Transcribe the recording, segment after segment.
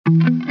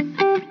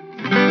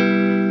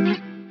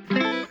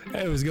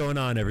Hey, what's going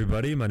on,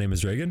 everybody? My name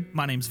is Reagan.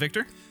 My name's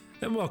Victor.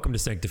 And welcome to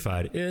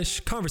Sanctified-ish,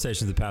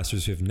 conversations with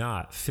pastors who have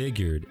not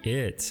figured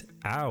it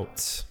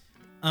out.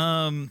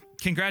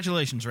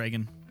 Congratulations,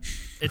 Reagan.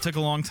 It took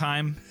a long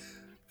time,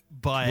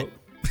 but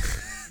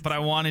I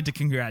wanted to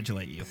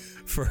congratulate you.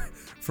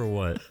 For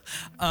what?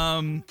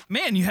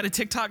 Man, you had a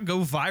TikTok go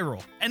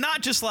viral. And not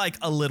just like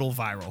a little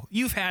viral.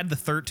 You've had the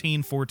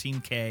 13,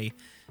 14K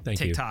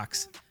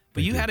TikToks.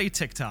 But you had a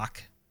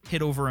TikTok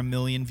hit over 1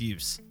 million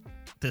views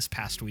this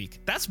past week.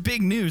 That's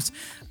big news.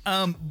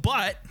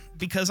 But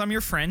because I'm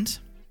your friend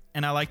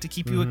and I like to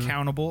keep you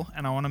accountable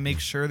and I want to make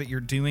sure that you're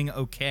doing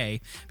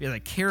okay because I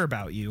care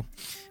about you,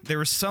 there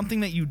was something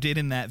that you did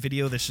in that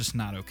video that's just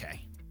not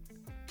okay.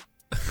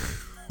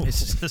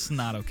 It's just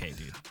not okay,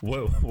 dude.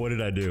 What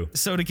did I do?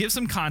 So to give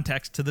some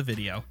context to the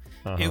video,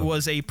 it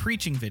was a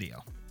preaching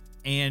video.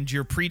 And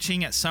you're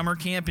preaching at summer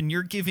camp and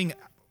you're giving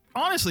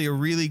honestly a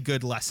really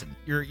good lesson.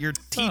 You're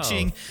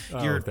teaching,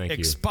 you're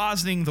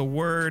expositing the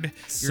word,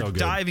 you're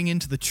diving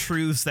into the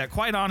truths that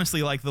quite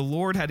honestly, like the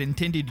Lord had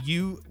intended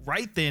you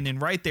right then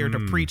and right there to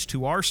preach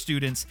to our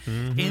students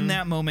in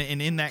that moment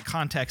and in that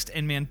context.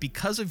 And man,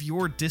 because of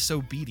your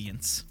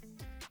disobedience,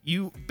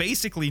 you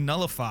basically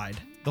nullified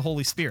the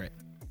Holy Spirit.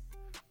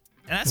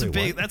 And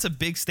that's a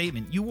big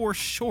statement. You wore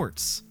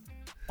shorts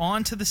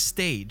onto the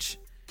stage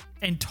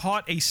and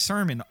taught a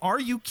sermon. Are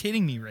you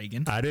kidding me,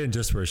 Reagan? I didn't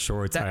just wear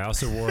shorts. I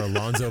also wore a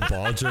Lonzo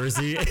Ball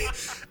jersey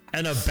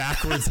and a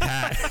backwards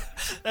hat.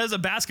 That was a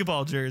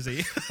basketball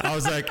jersey. I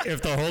was like,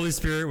 if the Holy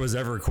Spirit was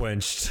ever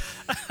quenched,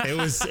 it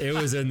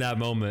was in that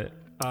moment.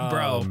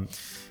 Bro,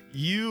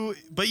 you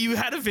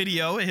had a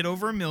video, it hit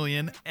over 1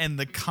 million, and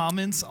the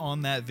comments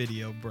on that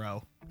video,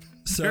 bro,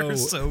 they're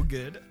so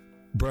good.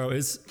 Bro,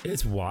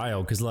 it's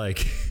wild because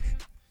like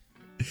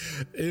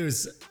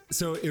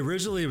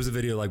originally it was a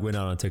video like went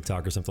out on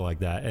TikTok or something like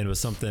that, and it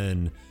was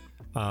something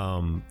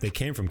they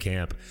came from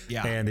camp.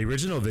 Yeah. And the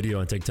original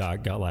video on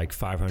TikTok got like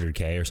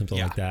 500K or something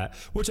like that,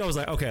 which I was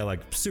like, okay,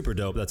 like super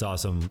dope. That's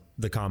awesome.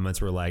 The comments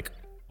were like,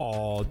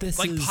 oh, this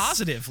like is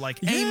positive,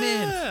 like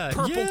amen,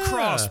 purple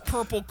cross,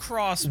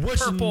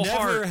 which purple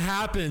heart. Never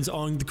happens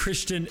on the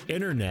Christian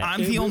internet. I'm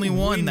the only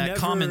one that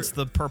comments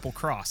the purple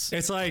cross.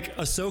 It's like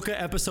Ahsoka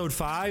episode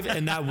 5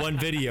 and that one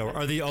video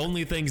are the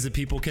only things that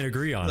people can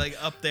agree on.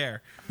 Like up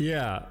there.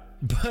 Yeah.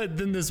 But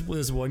then this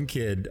one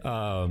kid,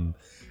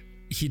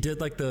 he did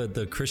like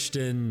the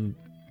Christian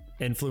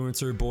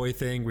influencer boy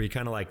thing where he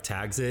kind of like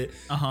tags it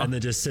and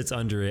then just sits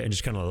under it and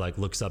just kind of like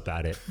looks up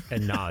at it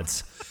and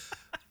nods.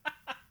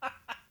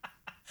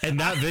 And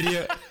that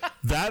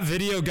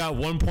video got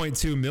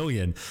 1.2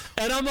 million.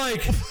 And I'm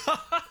like,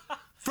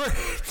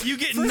 you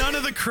get none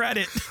of the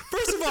credit.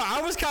 First of all, I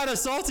was kind of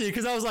salty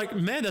because I was like,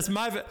 man, that's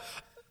my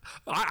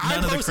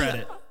none of the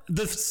credit.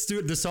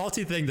 The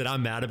salty thing that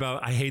I'm mad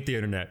about, I hate the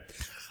internet.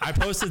 I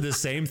posted the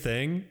same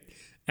thing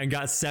and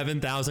got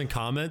 7,000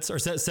 comments or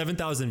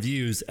 7,000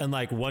 views and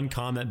like one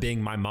comment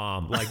being my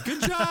mom. Like,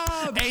 good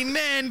job.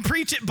 Amen.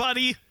 Preach it,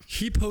 buddy.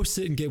 He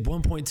posted and get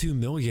 1.2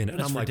 million.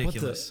 And I'm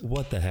ridiculous. Like,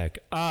 what the heck?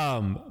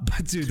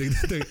 But dude,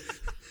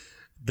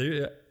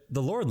 the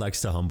Lord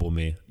likes to humble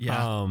me.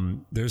 Yeah.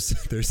 There's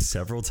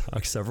several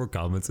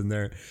comments in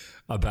there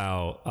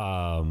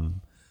about,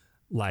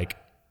 like,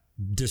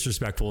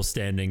 disrespectful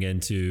standing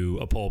into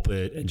a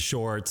pulpit in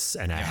shorts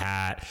and a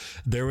hat.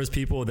 There was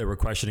people that were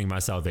questioning my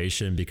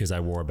salvation because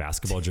I wore a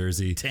basketball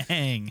jersey.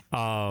 Dang.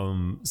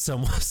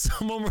 Someone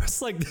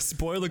was like, this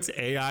boy looks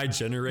AI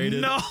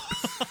generated. No.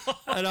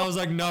 And I was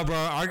like, no, bro,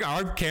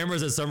 our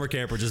cameras at summer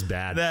camp are just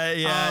bad.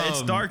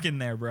 It's dark in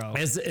there, bro.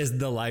 It's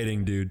the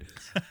lighting, dude.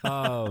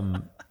 But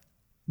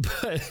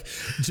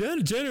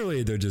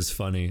generally they're just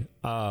funny.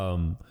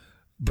 But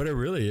it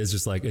really is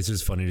just like, it's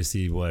just funny to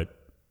see what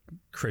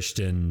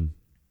Christian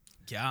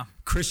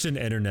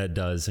internet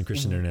does and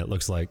Christian internet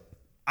looks like.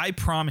 I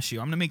promise you,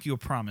 I'm going to make you a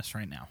promise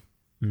right now.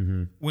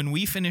 When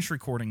we finish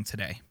recording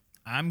today,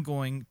 I'm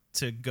going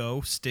to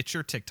go stitch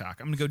your TikTok.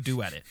 I'm going to go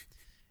duet it.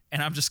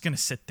 And I'm just going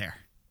to sit there.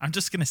 And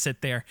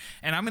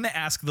I'm going to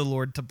ask the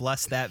Lord to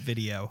bless that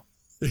video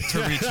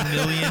to reach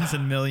millions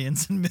and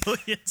millions and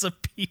millions of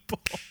people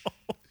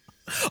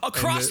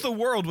across the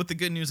world with the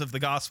good news of the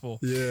gospel.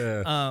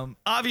 Yeah.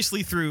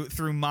 Obviously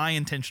through my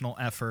intentional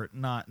effort,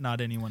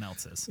 not anyone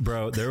else's.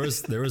 Bro, there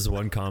was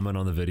one comment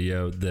on the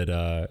video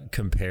that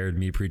compared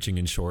me preaching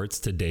in shorts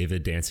to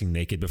David dancing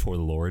naked before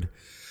the Lord.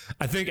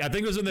 I think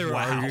it was when they were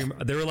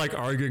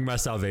arguing my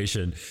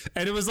salvation.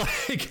 And it was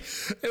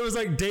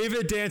like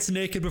David danced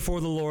naked before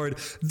the Lord.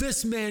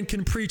 This man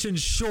can preach in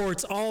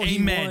shorts all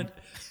he wants.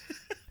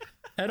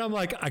 And I'm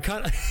like, I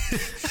kind of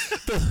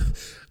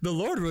the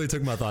Lord really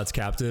took my thoughts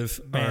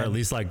captive, or at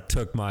least like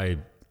took my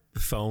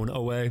phone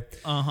away.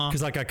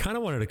 Because like I kind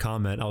of wanted to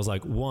comment. I was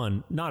like,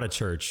 1, not a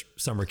church,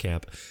 summer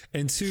camp,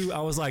 and 2, I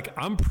was like,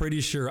 I'm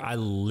pretty sure I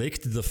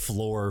licked the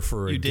floor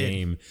for a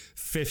game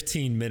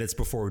 15 minutes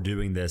before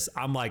doing this.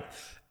 I'm like,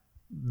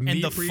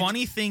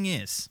 funny thing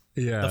is,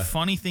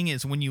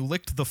 when you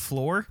licked the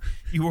floor,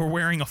 you were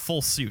wearing a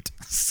full suit.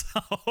 So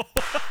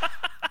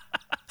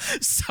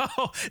So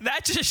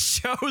that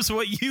just shows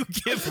what you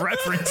give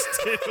reference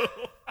to.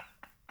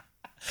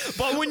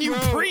 But when you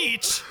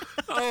preach...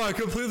 Oh, I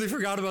completely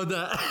forgot about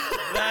that.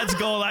 That's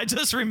gold. I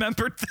just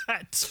remembered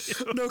that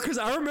too. No, because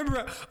I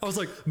remember I was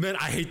like, man,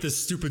 I hate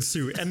this stupid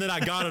suit. And then I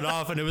got it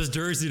off and it was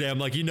Jersey Day. I'm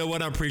like, you know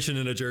what? I'm preaching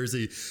in a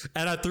jersey.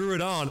 And I threw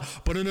it on.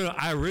 But no.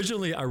 I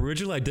originally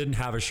didn't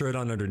have a shirt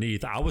on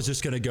underneath. I was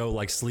just going to go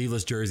like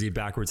sleeveless jersey,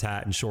 backwards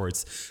hat, and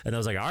shorts. And I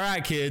was like, all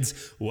right,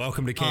 kids,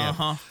 welcome to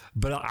camp.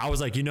 But I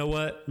was like, you know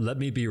what? Let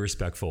me be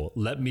respectful.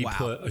 Let me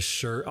put a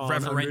shirt on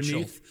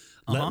underneath.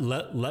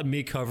 Let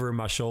me cover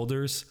my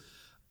shoulders.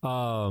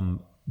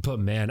 But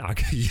man,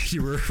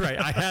 you were right.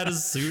 I had a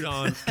suit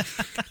on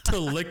to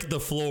lick the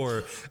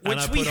floor, which and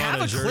I we put have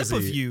on a jersey.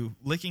 clip of you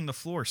licking the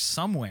floor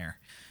somewhere.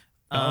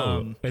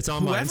 It's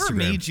on my Instagram. Whoever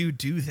made you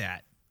do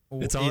that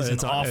is an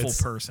awful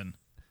person.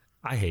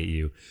 I hate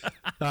you.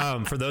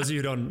 For those of you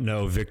who don't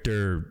know,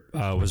 Victor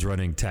was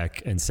running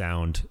tech and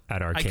sound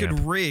at our camp. I could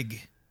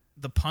rig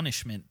the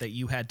punishment that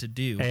you had to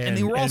do, and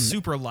they were all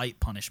super light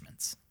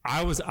punishments.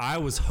 I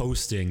was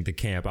hosting the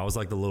camp. I was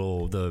like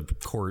the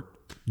court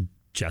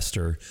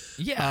jester.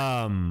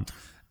 Yeah.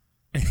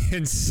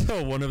 And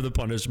so one of the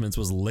punishments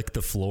was lick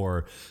the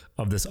floor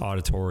of this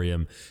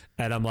auditorium.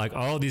 And I'm like,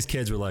 all these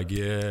kids were like,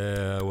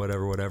 yeah,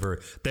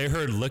 whatever. They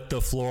heard lick the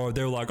floor.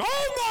 They were like,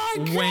 oh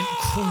my God. Went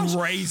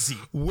crazy.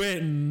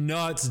 Went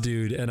nuts,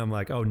 dude. And I'm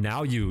like, oh,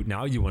 now you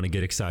want to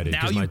get excited.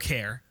 Now you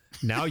care.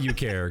 Now you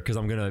care because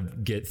I'm going to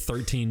get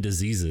 13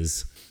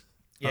 diseases.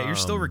 Yeah, you're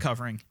still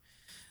recovering.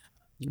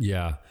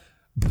 Yeah.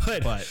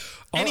 But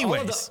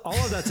anyways, all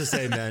of that to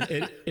say, man,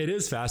 it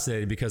is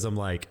fascinating because I'm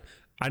like,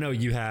 I know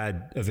you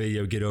had a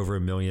video get over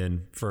 1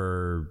 million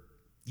for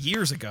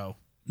years ago,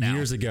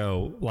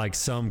 like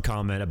some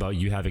comment about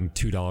you having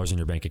 $2 in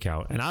your bank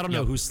account. And I don't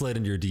know who slid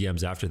into your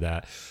DMs after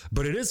that,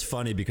 but it is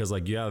funny because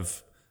like you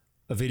have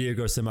a video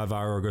go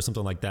semi-viral or go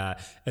something like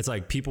that. It's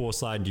like people will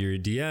slide into your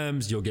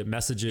DMs. You'll get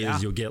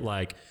messages. You'll get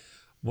like,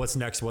 what's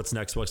next? Do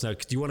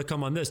you want to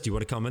come on this? Do you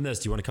want to come on this?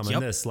 Do you want to come on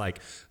this?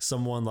 Like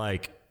someone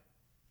like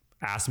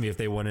asked me if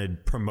they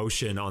wanted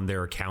promotion on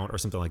their account or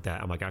something like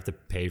that. I'm like, I have to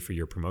pay for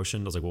your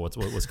promotion. I was like, well,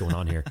 what's going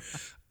on here?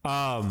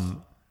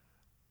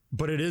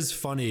 But it is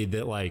funny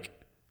that like,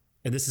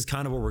 and this is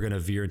kind of what we're going to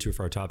veer into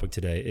for our topic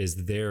today,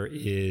 is there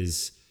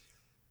is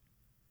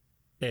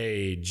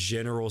a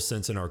general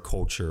sense in our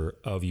culture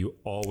of you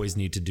always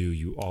need to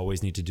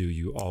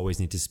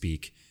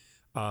speak.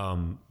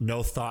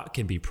 No thought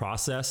can be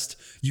processed.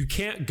 You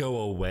can't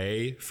go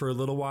away for a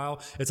little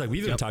while. It's like,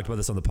 we've even talked about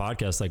this on the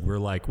podcast. Like we're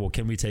like, well,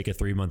 can we take a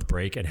 3-month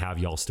break and have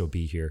y'all still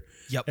be here?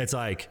 Yep. It's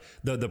like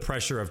the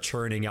pressure of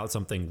churning out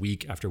something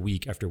week after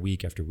week after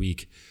week after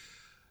week.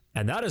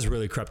 And that has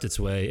really crept its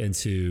way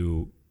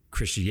into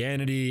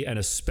Christianity and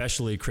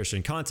especially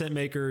Christian content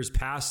makers,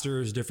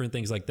 pastors, different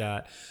things like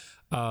that.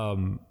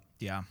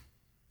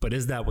 But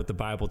is that what the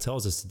Bible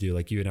tells us to do?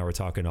 Like you and I were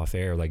talking off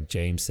air, like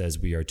James says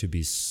we are to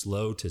be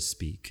slow to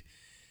speak.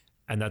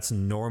 And that's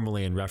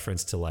normally in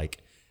reference to like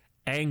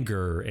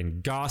anger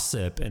and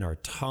gossip and our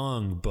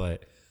tongue.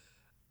 But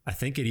I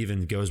think it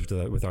even goes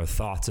with our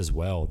thoughts as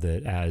well,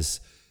 that as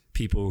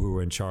people who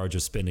are in charge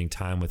of spending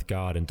time with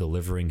God and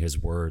delivering his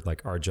word,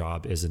 like our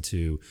job isn't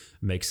to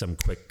make some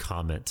quick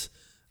comment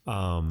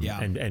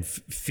and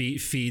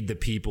feed the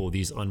people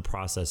these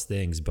unprocessed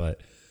things,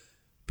 but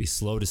be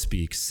slow to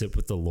speak, sit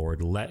with the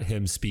Lord, let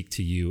him speak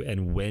to you.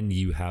 And when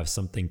you have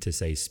something to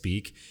say,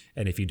 speak.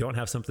 And if you don't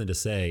have something to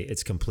say,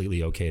 it's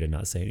completely okay to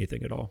not say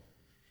anything at all.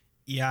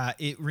 Yeah,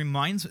 it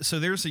reminds, so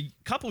there's a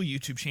couple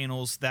YouTube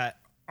channels that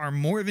are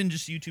more than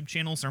just YouTube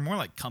channels. They're more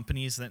like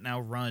companies that now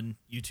run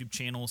YouTube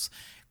channels.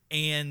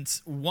 And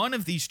one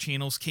of these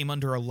channels came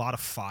under a lot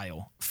of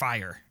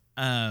fire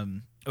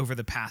over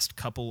the past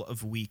couple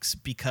of weeks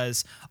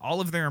because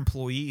all of their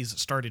employees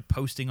started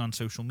posting on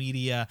social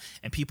media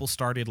and people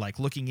started like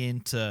looking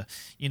into,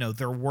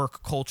 their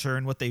work culture.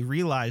 And what they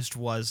realized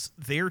was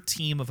their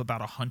team of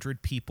about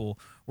 100 people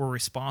were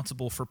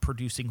responsible for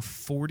producing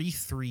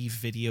 43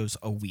 videos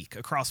a week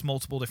across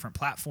multiple different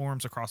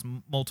platforms, across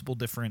multiple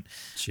different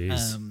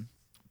YouTube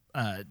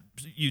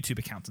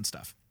accounts and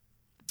stuff.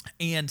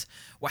 And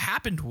what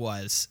happened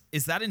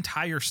is that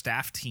entire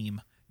staff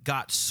team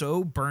got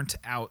so burnt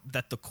out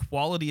that the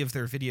quality of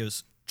their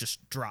videos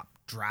just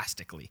dropped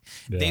drastically.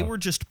 Yeah. They were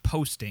just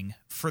posting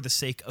for the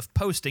sake of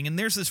posting. And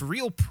there's this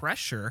real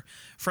pressure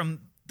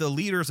from the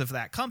leaders of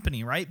that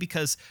company, right?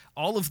 Because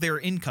all of their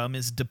income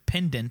is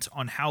dependent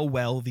on how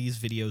well these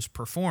videos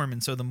perform.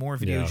 And so the more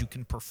videos you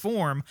can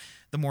perform,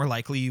 the more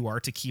likely you are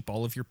to keep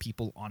all of your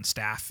people on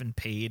staff and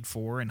paid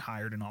for and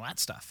hired and all that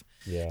stuff.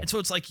 Yeah. And so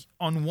it's like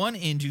on one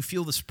end, you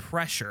feel this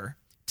pressure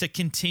to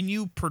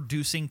continue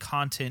producing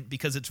content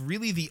because it's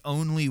really the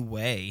only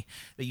way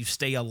that you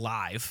stay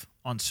alive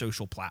on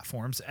social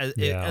platforms,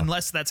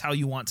 unless that's how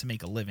you want to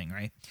make a living,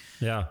 right?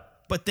 Yeah.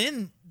 But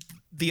then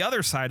the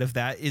other side of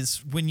that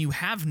is when you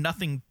have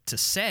nothing to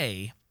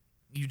say,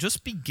 you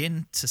just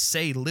begin to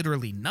say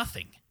literally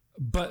nothing.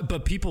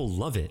 But people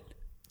love it.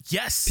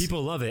 Yes.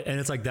 People love it. And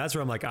it's like, that's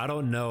where I'm like, I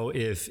don't know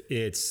if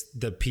it's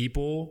the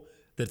people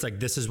that's like,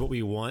 this is what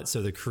we want.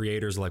 So the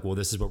creators are like, well,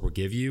 this is what we'll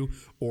give you.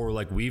 Or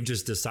like, we've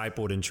just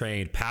discipled and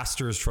trained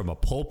pastors from a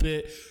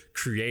pulpit,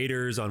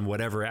 creators on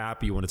whatever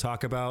app you want to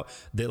talk about,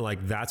 that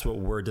like, that's what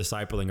we're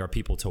discipling our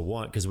people to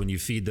want. Because when you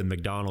feed them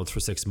McDonald's for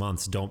 6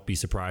 months, don't be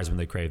surprised when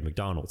they crave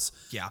McDonald's.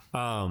 Yeah.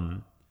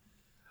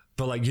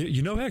 But like,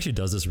 you know who actually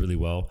does this really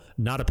well?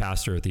 Not a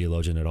pastor or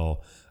theologian at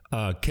all.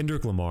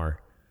 Kendrick Lamar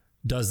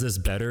does this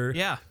better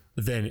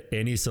than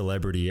any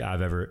celebrity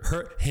I've ever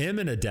heard. Him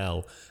and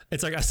Adele.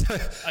 It's like,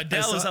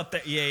 Adele is up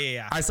there.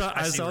 Yeah. I saw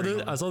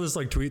this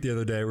like tweet the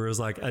other day where it was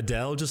like,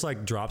 Adele just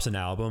like drops an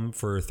album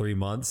for 3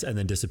 months and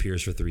then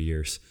disappears for 3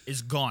 years.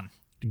 Is gone.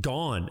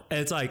 And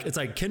it's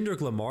like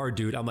Kendrick Lamar,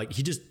 dude. I'm like,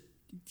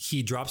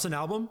 he drops an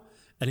album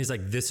and he's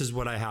like, this is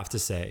what I have to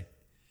say.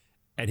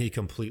 And he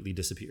completely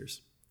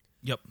disappears.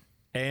 Yep.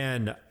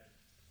 And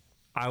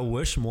I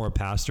wish more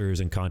pastors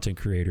and content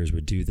creators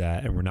would do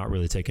that. And we're not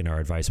really taking our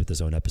advice with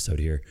this own episode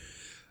here,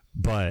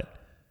 but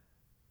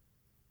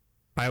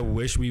I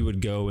wish we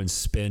would go and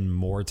spend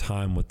more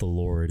time with the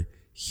Lord,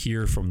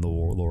 hear from the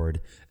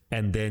Lord,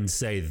 and then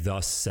say,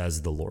 thus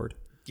says the Lord.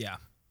 Yeah.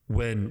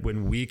 When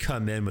we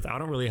come in with, I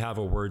don't really have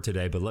a word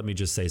today, but let me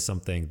just say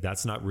something.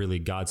 That's not really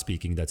God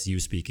speaking. That's you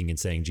speaking and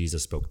saying,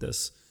 Jesus spoke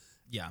this.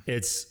 Yeah.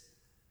 It's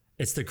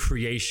the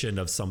creation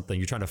of something.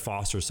 You're trying to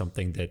foster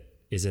something that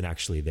isn't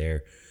actually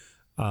there.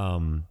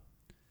 And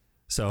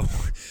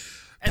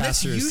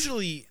that's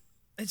usually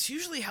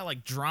how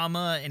like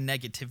drama and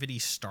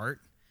negativity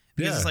start,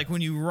 because it's like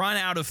when you run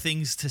out of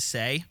things to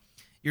say,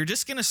 you're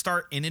just going to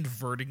start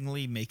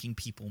inadvertently making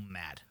people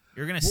mad.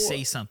 You're going to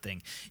say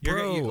something.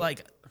 You're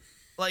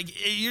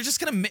just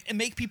going to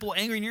make people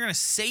angry, and you're going to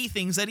say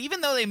things that, even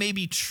though they may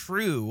be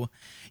true,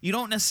 you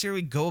don't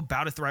necessarily go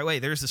about it the right way.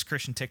 There's this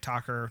Christian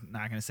TikToker,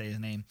 not going to say his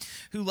name,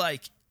 who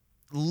like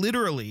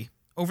literally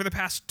over the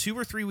past 2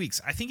 or 3 weeks,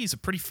 I think he's a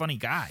pretty funny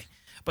guy,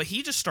 but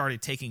he just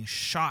started taking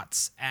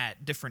shots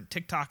at different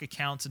TikTok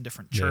accounts and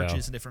different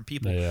churches and different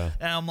people. Yeah.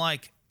 And I'm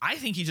like, I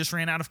think he just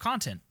ran out of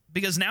content,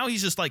 because now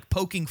he's just like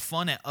poking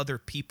fun at other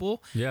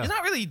people. Yeah.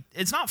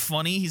 It's not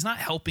funny. He's not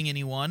helping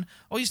anyone.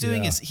 All he's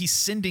doing is he's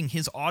sending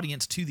his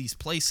audience to these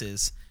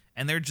places,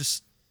 and they're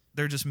just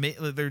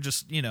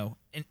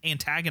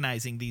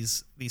antagonizing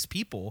these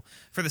people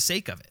for the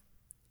sake of it.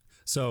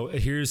 So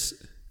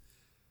here's,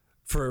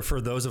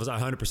 for those of us, I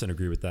 100%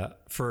 agree with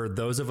that. For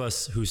those of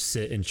us who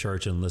sit in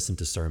church and listen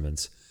to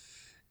sermons,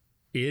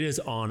 it is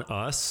on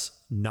us,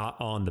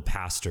 not on the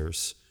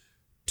pastors,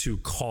 to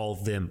call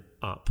them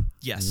up.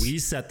 Yes. We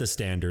set the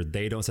standard.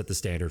 They don't set the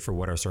standard for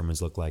what our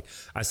sermons look like.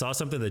 I saw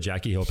something that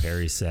Jackie Hill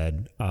Perry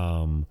said.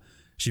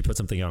 She put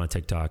something out on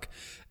TikTok,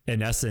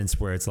 in essence,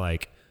 where it's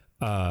like,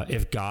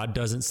 if God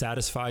doesn't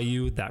satisfy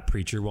you, that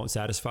preacher won't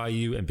satisfy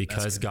you. And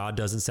because God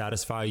doesn't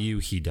satisfy you,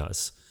 he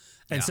does.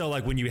 And so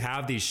like when you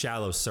have these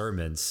shallow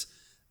sermons,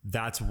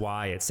 that's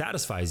why it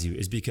satisfies you,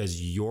 is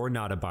because you're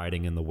not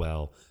abiding in the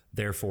well.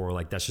 Therefore,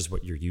 like, that's just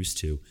what you're used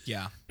to.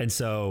 Yeah. And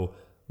so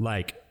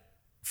like,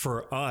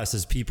 for us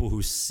as people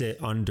who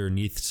sit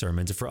underneath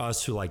sermons, and for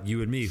us who, like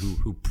you and me,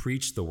 who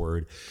preach the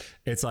word,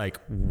 it's like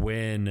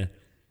when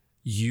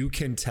you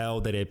can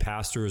tell that a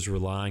pastor is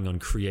relying on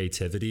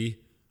creativity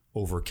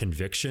over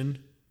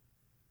conviction,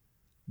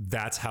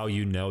 that's how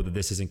you know that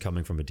this isn't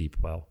coming from a deep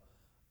well.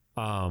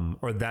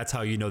 Or that's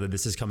how you know that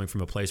this is coming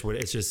from a place where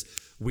it's just,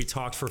 we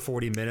talked for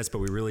 40 minutes, but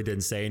we really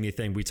didn't say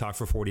anything. We talked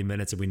for 40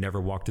 minutes and we never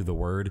walked through the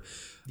word.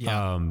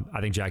 Yeah.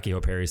 I think Jackie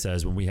Hill Perry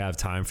says, when we have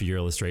time for your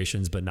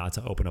illustrations, but not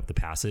to open up the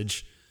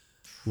passage,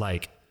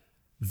 like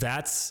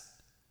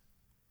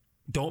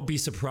don't be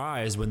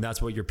surprised when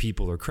that's what your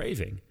people are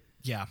craving.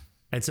 Yeah.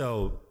 And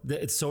so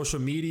it's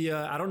social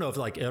media. I don't know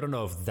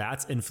if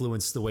that's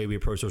influenced the way we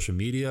approach social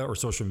media, or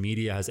social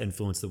media has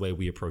influenced the way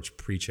we approach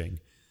preaching.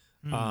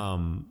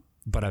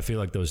 But I feel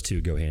like those two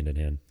go hand in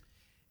hand.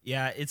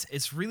 Yeah,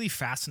 it's really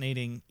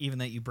fascinating, even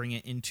that you bring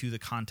it into the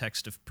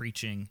context of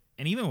preaching,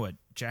 and even what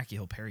Jackie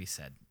Hill Perry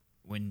said.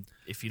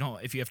 If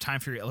you have time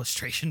for your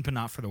illustration but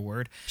not for the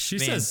word, she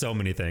says so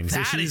many things.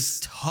 That is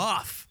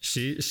tough.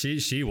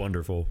 She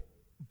wonderful.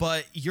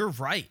 But you're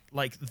right.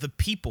 Like the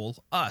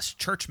people, us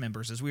church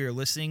members, as we are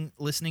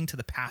listening to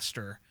the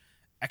pastor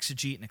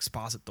exegete and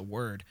exposit the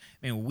word,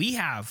 I mean, we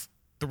have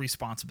the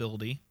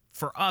responsibility.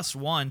 For us,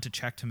 one, to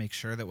check to make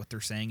sure that what they're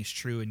saying is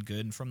true and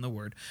good and from the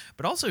word,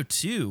 but also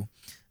two,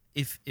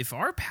 if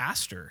our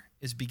pastor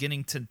is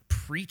beginning to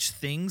preach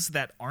things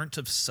that aren't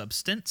of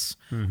substance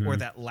or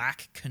that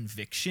lack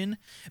conviction,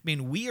 I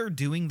mean, we are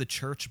doing the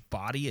church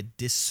body a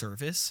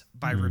disservice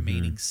by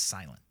remaining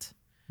silent.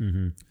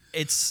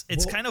 It's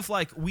kind of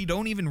like we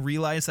don't even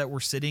realize that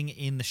we're sitting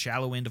in the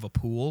shallow end of a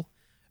pool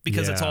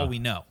because that's all we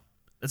know.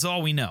 That's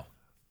all we know.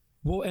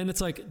 Well, and it's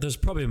like there's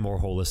probably a more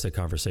holistic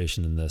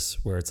conversation in this,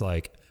 where it's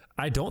like,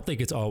 I don't think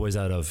it's always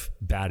out of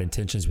bad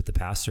intentions with the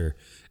pastor.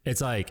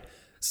 It's like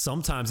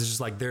sometimes it's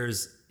just like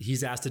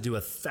he's asked to do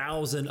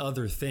 1,000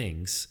 other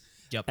things.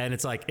 Yep. And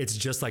it's like, it's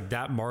just like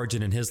that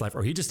margin in his life,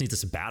 or he just needs a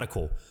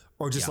sabbatical,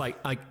 or just like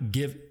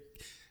give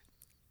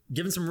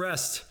him some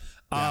rest.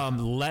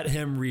 Let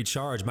him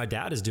recharge. My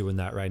dad is doing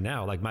that right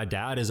now. Like my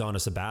dad is on a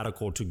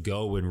sabbatical to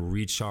go and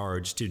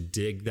recharge, to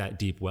dig that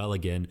deep well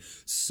again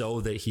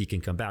so that he can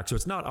come back. So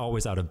it's not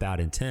always out of bad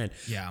intent,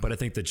 but I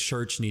think the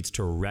church needs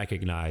to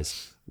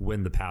recognize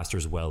when the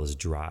pastor's well is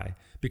dry,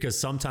 because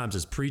sometimes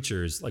as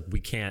preachers, like we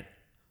can't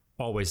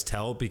always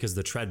tell because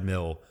the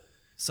treadmill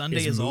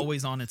Sunday is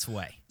always on its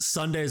way.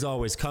 Sunday is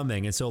always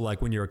coming. And so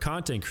like when you're a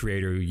content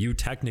creator, you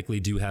technically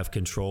do have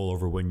control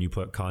over when you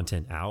put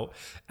content out.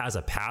 As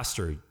a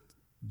pastor,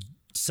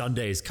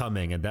 Sunday is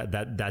coming, and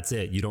that's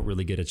it. You don't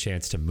really get a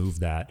chance to move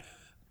that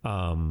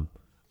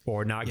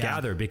or not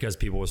gather, because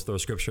people will throw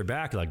scripture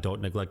back, like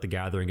don't neglect the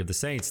gathering of the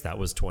saints. That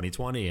was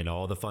 2020 and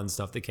all the fun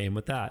stuff that came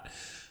with that.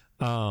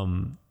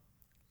 And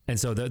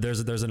so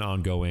there's an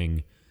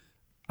ongoing,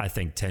 I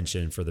think,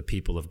 tension for the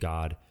people of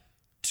God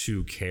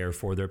to care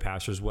for their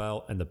pastors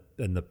well, and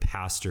the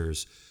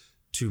pastors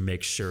to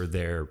make sure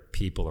their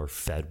people are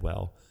fed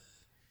well.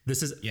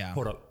 This is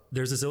hold up.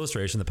 There's this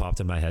illustration that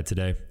popped in my head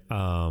today.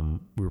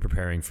 We were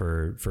preparing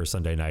for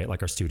Sunday night,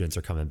 like our students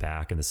are coming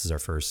back, and this is our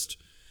first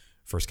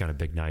kind of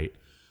big night.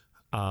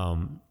 I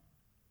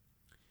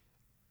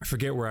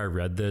forget where I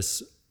read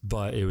this,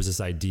 but it was this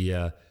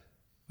idea.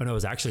 Oh no, it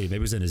was actually, maybe it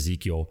was in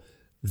Ezekiel,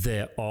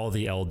 that all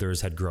the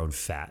elders had grown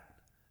fat.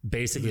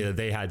 Basically, that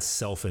they had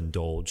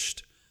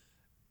self-indulged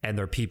and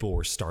their people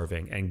were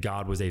starving, and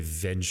God was a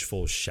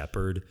vengeful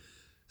shepherd,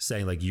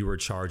 saying like, you were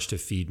charged to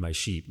feed my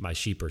sheep. My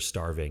sheep are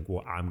starving.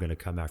 Well, I'm going to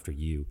come after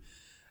you.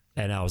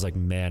 And I was like,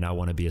 man, I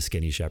want to be a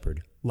skinny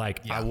shepherd.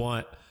 Like I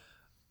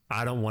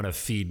don't want to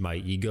feed my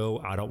ego.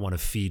 I don't want to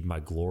feed my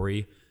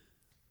glory.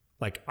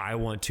 Like I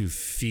want to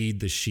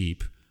feed the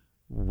sheep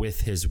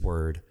with his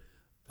word,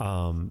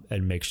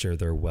 and make sure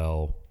they're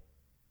well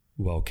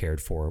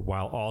cared for,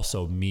 while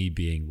also me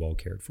being well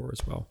cared for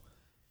as well.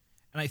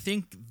 And I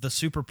think the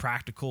super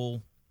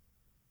practical,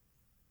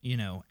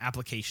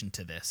 application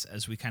to this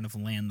as we kind of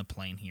land the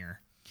plane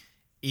here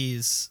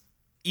is,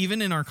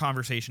 even in our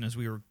conversation as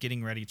we were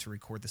getting ready to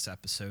record this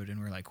episode, and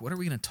we're like, what are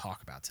we going to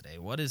talk about today?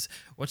 What's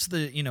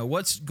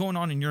going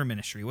on in your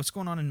ministry? What's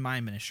going on in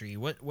my ministry?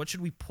 What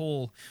should we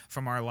pull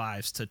from our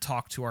lives to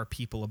talk to our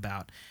people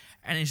about?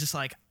 And it's just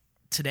like,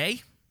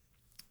 today,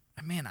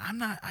 man,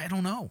 I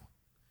don't know.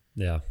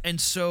 Yeah.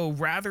 And so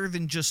rather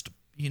than just,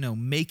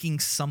 making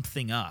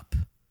something up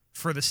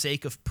for the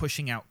sake of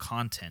pushing out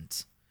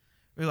content,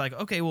 we're like,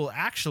 okay, well,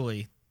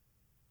 actually,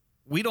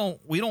 we don't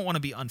want to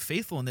be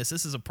unfaithful in this.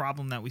 This is a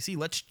problem that we see.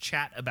 Let's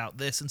chat about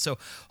this. And so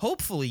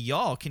hopefully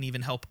y'all can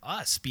even help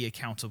us be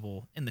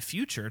accountable in the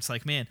future. It's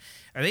like, man,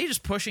 are they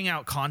just pushing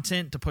out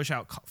content to push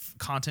out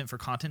content for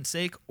content's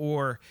sake?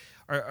 Or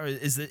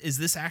is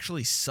this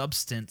actually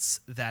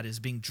substance that is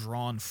being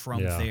drawn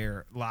from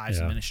their lives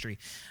and ministry?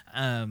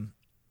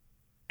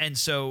 And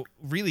so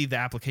really the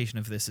application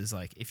of this is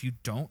like, if you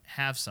don't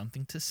have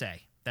something to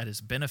say that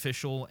is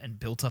beneficial and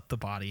built up the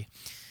body,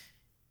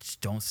 just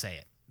don't say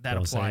it. That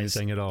don't applies, say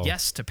anything at all.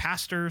 Yes, to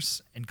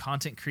pastors and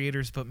content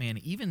creators, but man,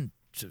 even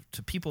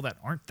to people that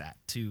aren't that,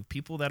 to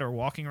people that are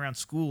walking around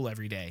school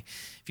every day.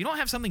 If you don't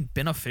have something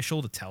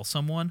beneficial to tell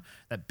someone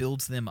that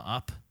builds them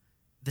up,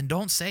 then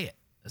don't say it.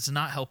 It's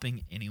not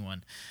helping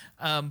anyone.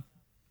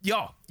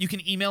 Y'all, you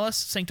can email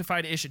us,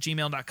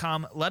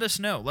 sanctifiedish@gmail.com. Let us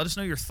know. Let us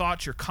know your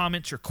thoughts, your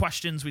comments, your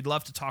questions. We'd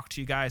love to talk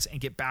to you guys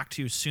and get back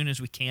to you as soon as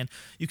we can.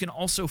 You can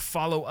also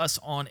follow us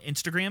on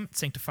Instagram,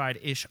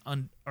 sanctified-ish,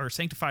 or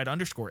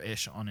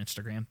sanctified_ish on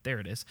Instagram. There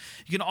it is.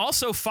 You can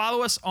also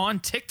follow us on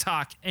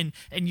TikTok, and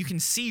you can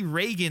see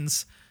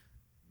Reagan's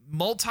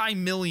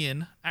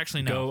multi-million,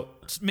 actually no,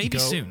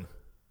 soon.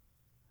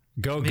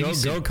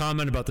 Go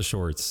comment about the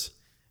shorts.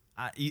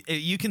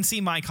 You can see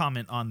my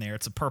comment on there.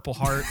 It's a purple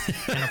heart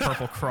and a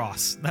purple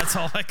cross. That's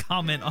all I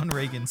comment on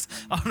Reagan's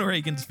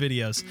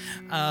videos.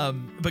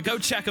 But go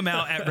check them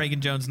out at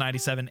Reagan Jones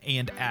 97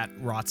 and at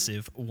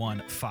Rotsiv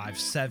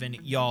 157.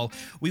 Y'all,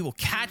 we will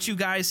catch you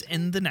guys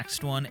in the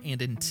next one.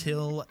 And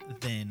until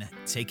then,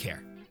 take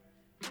care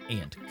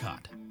and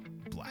God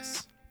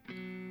bless.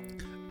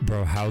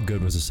 Bro, how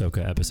good was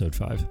Ahsoka episode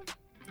 5?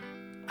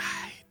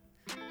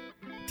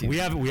 We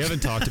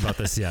haven't talked about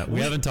this yet. We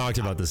haven't talked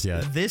about this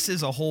yet. This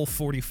is a whole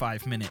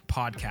 45-minute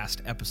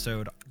podcast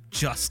episode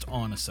just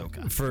on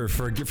Ahsoka.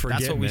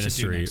 Forget what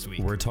ministry.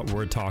 We're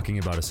talking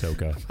about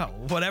Ahsoka. Oh,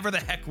 whatever the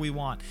heck we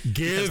want.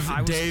 Give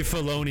Dave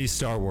Filoni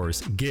Star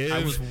Wars.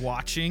 I was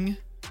watching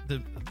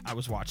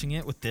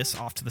it with this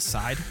off to the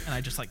side, and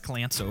I just like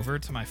glance over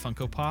to my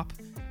Funko Pop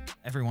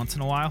every once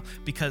in a while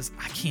because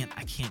I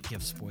can't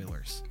give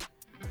spoilers.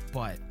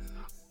 But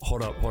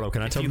Hold up.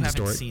 Can I tell them the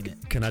story? Seen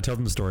it. Can I tell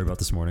them the story about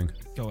this morning?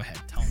 Go ahead.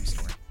 Tell them the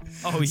story.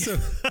 Oh, yeah.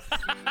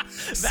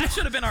 That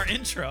should have been our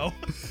intro.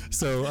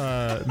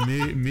 So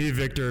me,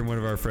 Victor, and one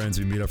of our friends,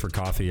 we meet up for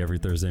coffee every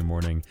Thursday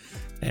morning.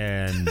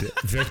 And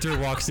Victor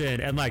walks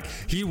in, and like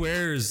he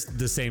wears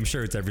the same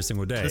shirts every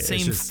single day. The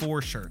same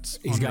 4 shirts.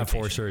 He's got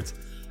 4 shirts.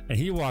 And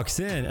he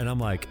walks in, and I'm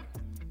like,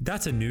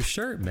 that's a new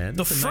shirt, man.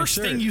 That's the first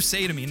thing you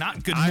say to me,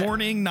 not good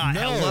morning, not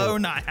hello,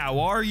 not how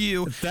are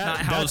you, not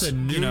how's, that's a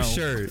new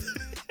shirt.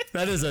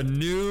 That is a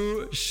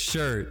new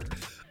shirt.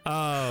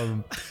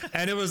 And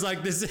it was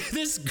like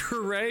this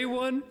gray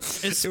one.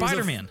 It's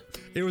Spider-Man.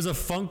 It was a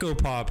Funko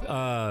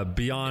Pop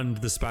Beyond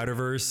the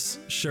Spider-Verse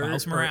shirt.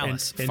 Miles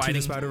Morales. Into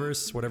the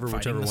Spider-Verse, whichever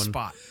one.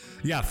 Spot.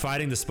 Yeah,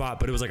 fighting the spot,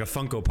 but it was like a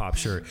Funko Pop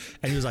shirt.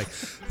 And he was like,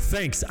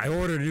 thanks, I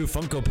ordered a new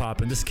Funko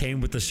Pop, and this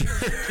came with the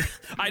shirt.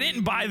 I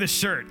didn't buy the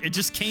shirt. It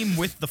just came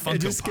with the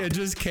Funko Pop. It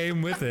just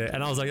came with it.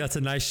 And I was like, that's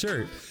a nice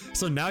shirt.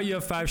 So now you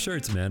have 5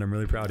 shirts, man. I'm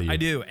really proud of you. I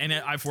do. And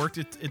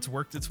it's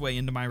worked its way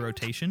into my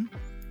rotation.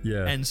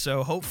 Yeah. And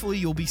so hopefully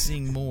you'll be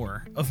seeing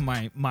more of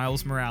my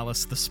Miles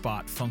Morales The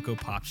Spot Funko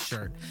Pop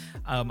shirt.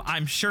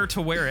 I'm sure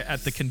to wear it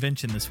at the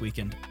convention this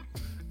weekend.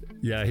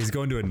 Yeah, he's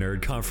going to a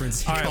nerd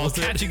conference. All right, we'll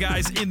catch you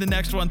guys in the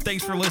next one.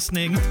 Thanks for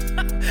listening.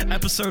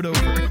 Episode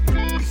over.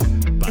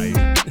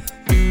 Bye.